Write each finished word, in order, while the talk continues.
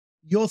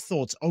your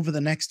thoughts over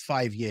the next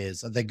 5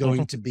 years, are they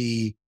Mhm. going to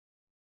be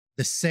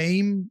the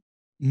same,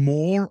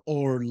 more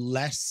or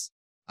less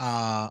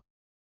uh,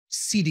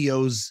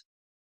 CDOs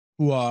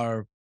who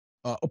are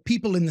or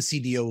people in the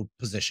CDO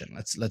position?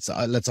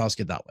 Let's ask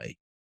it that way.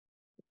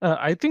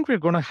 I think we're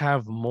going to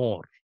have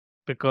more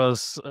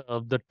because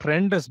the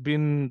trend has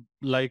been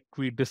like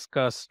we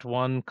discussed.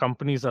 One,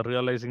 companies are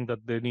realizing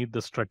that they need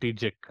the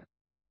strategic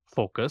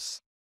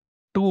focus.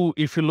 Two,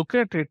 if you look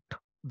at it,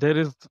 there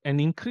is an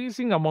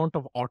increasing amount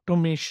of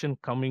automation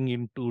coming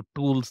into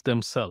tools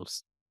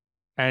themselves.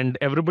 And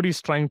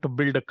everybody's trying to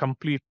build a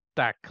complete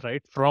stack,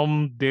 right?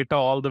 From data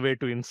all the way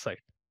to insight.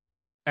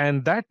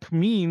 And that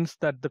means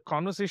that the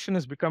conversation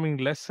is becoming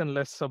less and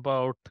less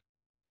about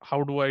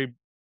how do I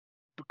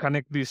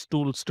connect these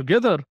tools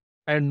together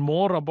and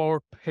more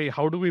about, hey,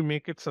 how do we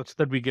make it such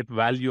that we get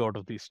value out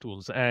of these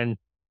tools? And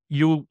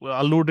you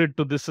alluded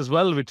to this as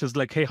well, which is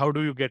like, hey, how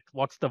do you get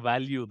what's the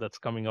value that's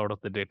coming out of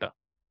the data?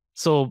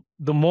 So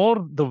the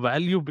more the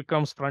value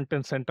becomes front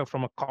and center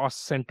from a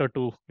cost center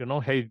to,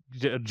 hey,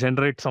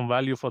 generate some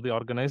value for the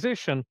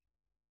organization,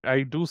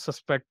 I do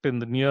suspect in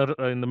the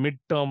in the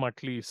midterm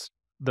at least,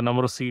 the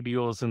number of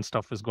CDOs and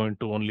stuff is going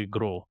to only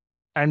grow.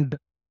 And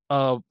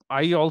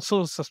I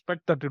also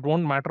suspect that it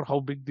won't matter how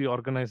big the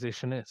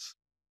organization is.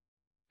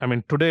 I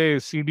mean, today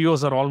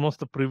CDOs are almost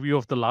the preview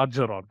of the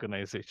larger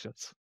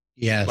organizations.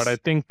 But I Yes.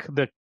 think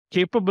the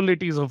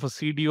capabilities of a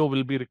CDO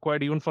will be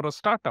required even for a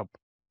startup,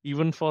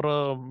 even for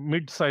a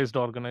mid-sized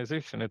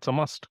organization. It's a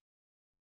must.